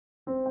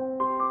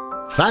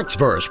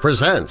FactsVerse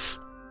presents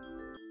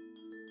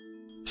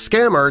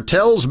Scammer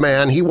tells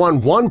man he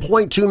won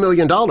 $1.2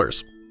 million,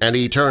 and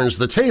he turns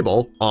the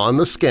table on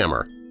the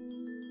scammer.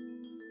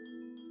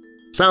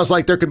 Sounds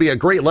like there could be a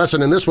great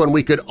lesson in this one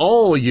we could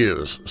all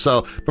use,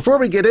 so before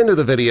we get into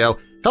the video,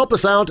 help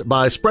us out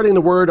by spreading the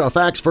word of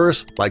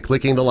FactsVerse by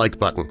clicking the like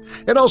button.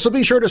 And also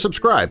be sure to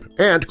subscribe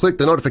and click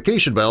the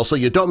notification bell so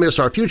you don't miss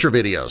our future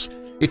videos.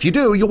 If you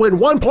do, you'll win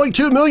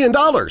 $1.2 million!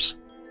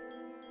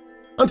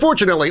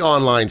 Unfortunately,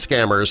 online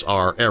scammers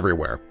are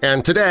everywhere,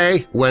 and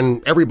today,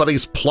 when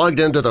everybody's plugged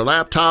into their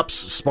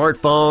laptops,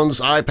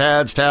 smartphones,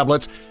 iPads,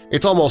 tablets,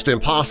 it's almost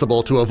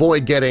impossible to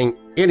avoid getting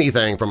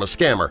anything from a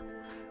scammer.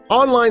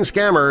 Online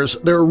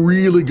scammers, they're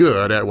really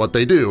good at what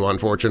they do,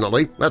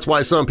 unfortunately. That's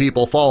why some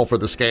people fall for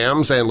the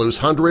scams and lose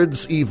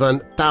hundreds, even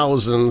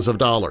thousands of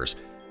dollars.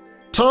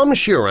 Tom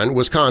Sheeran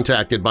was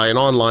contacted by an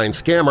online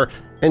scammer,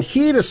 and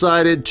he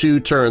decided to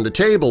turn the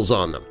tables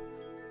on them.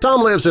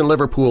 Tom lives in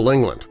Liverpool,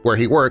 England, where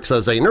he works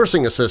as a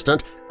nursing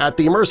assistant at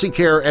the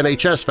MercyCare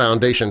NHS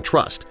Foundation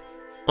Trust.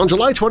 On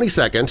July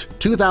 22,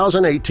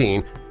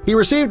 2018, he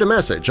received a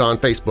message on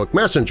Facebook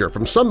Messenger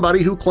from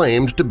somebody who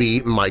claimed to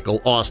be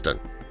Michael Austin.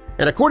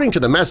 And according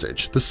to the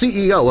message, the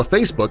CEO of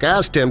Facebook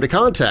asked him to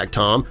contact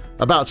Tom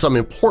about some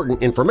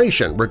important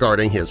information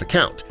regarding his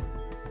account.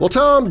 Well,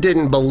 Tom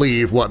didn't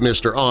believe what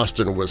Mr.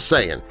 Austin was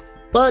saying,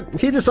 but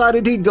he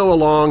decided he'd go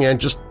along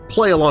and just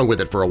play along with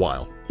it for a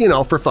while,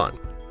 for fun.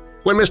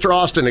 When Mr.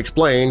 Austin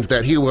explained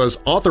that he was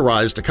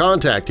authorized to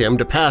contact him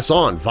to pass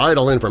on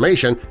vital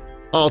information,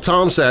 all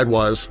Tom said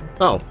was,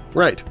 "Oh,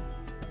 right."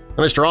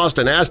 Mr.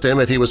 Austin asked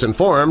him if he was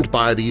informed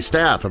by the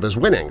staff of his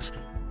winnings.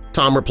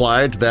 Tom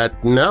replied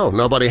that no,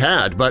 nobody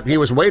had, but he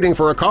was waiting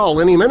for a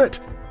call any minute.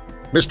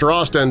 Mr.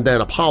 Austin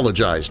then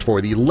apologized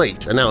for the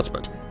late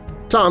announcement.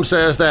 Tom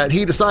says that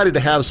he decided to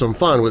have some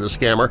fun with the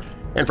scammer,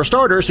 and for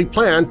starters he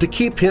planned to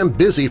keep him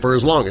busy for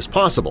as long as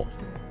possible.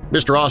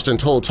 Mr. Austin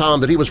told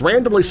Tom that he was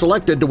randomly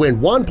selected to win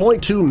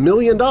 $1.2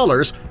 million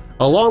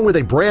along with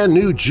a brand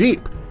new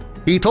Jeep.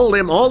 He told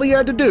him all he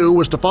had to do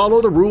was to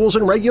follow the rules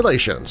and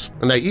regulations,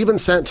 and they even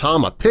sent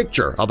Tom a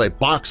picture of a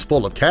box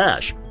full of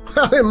cash.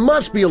 Well, it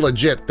must be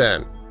legit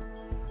then.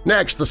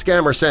 Next, the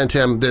scammer sent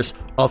him this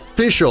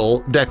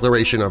official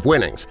declaration of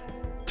winnings.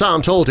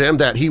 Tom told him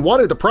that he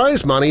wanted the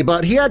prize money,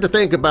 but he had to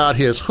think about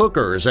his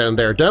hookers and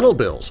their dental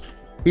bills.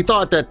 He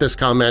thought that this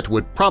comment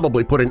would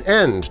probably put an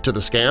end to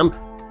the scam,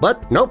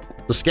 but nope,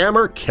 the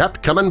scammer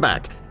kept coming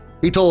back.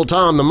 He told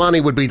Tom the money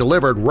would be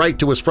delivered right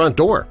to his front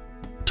door.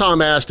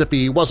 Tom asked if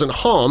he wasn't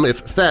home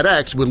if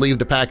FedEx would leave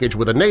the package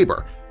with a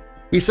neighbor.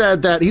 He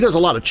said that he does a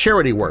lot of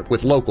charity work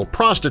with local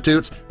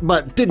prostitutes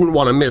but didn't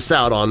want to miss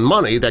out on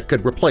money that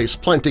could replace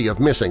plenty of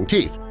missing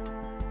teeth.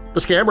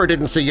 The scammer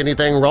didn't see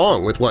anything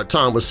wrong with what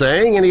Tom was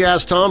saying, and he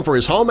asked Tom for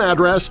his home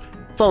address,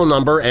 phone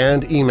number,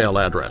 and email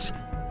address.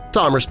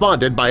 Tom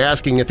responded by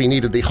asking if he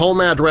needed the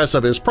home address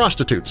of his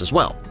prostitutes as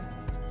well.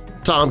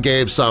 Tom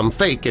gave some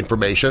fake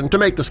information to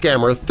make the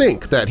scammer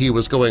think that he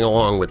was going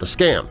along with the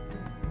scam.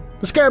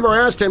 The scammer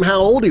asked him how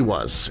old he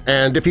was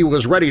and if he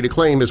was ready to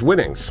claim his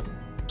winnings.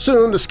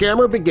 Soon the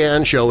scammer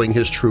began showing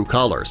his true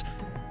colors.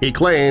 He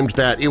claimed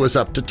that it was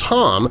up to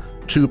Tom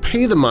to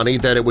pay the money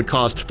that it would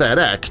cost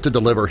FedEx to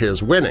deliver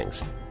his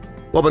winnings.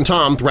 Well, when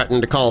Tom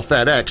threatened to call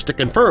FedEx to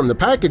confirm the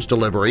package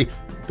delivery,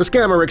 the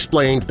scammer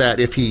explained that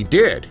if he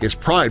did, his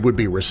pride would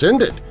be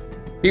rescinded.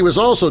 He was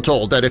also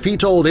told that if he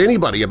told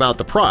anybody about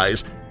the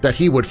prize, that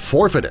he would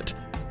forfeit it.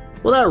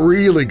 Well, that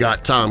really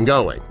got Tom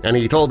going, and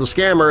he told the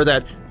scammer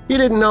that he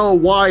didn't know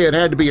why it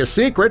had to be a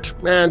secret,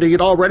 and he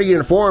had already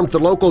informed the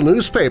local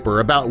newspaper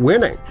about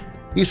winning.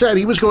 He said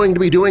he was going to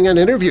be doing an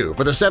interview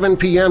for the 7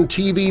 p.m.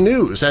 TV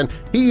news, and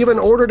he even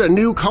ordered a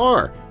new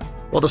car.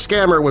 Well, the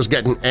scammer was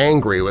getting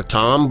angry with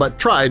Tom but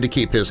tried to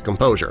keep his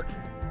composure.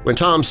 When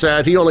Tom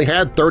said he only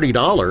had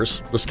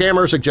 $30, the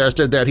scammer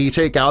suggested that he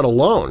take out a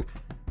loan.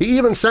 He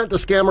even sent the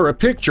scammer a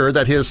picture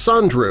that his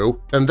son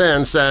drew and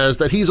then says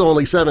that he's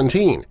only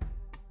 17.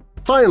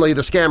 Finally,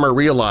 the scammer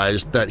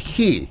realized that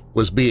he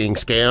was being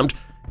scammed,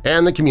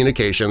 and the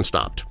communication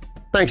stopped.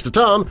 Thanks to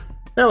Tom,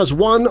 there was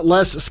one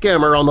less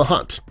scammer on the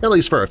hunt, at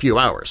least for a few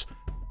hours.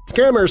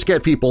 Scammers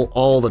get people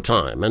all the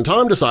time, and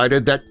Tom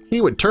decided that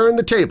he would turn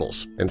the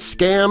tables and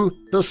scam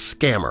the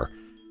scammer.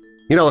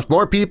 If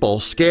more people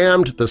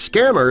scammed the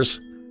scammers,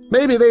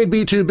 maybe they'd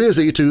be too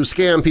busy to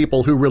scam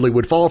people who really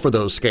would fall for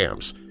those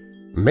scams.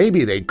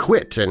 Maybe they'd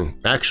quit and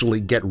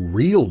actually get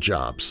real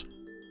jobs.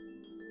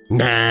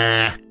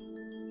 Nah.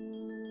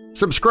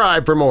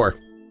 Subscribe for more.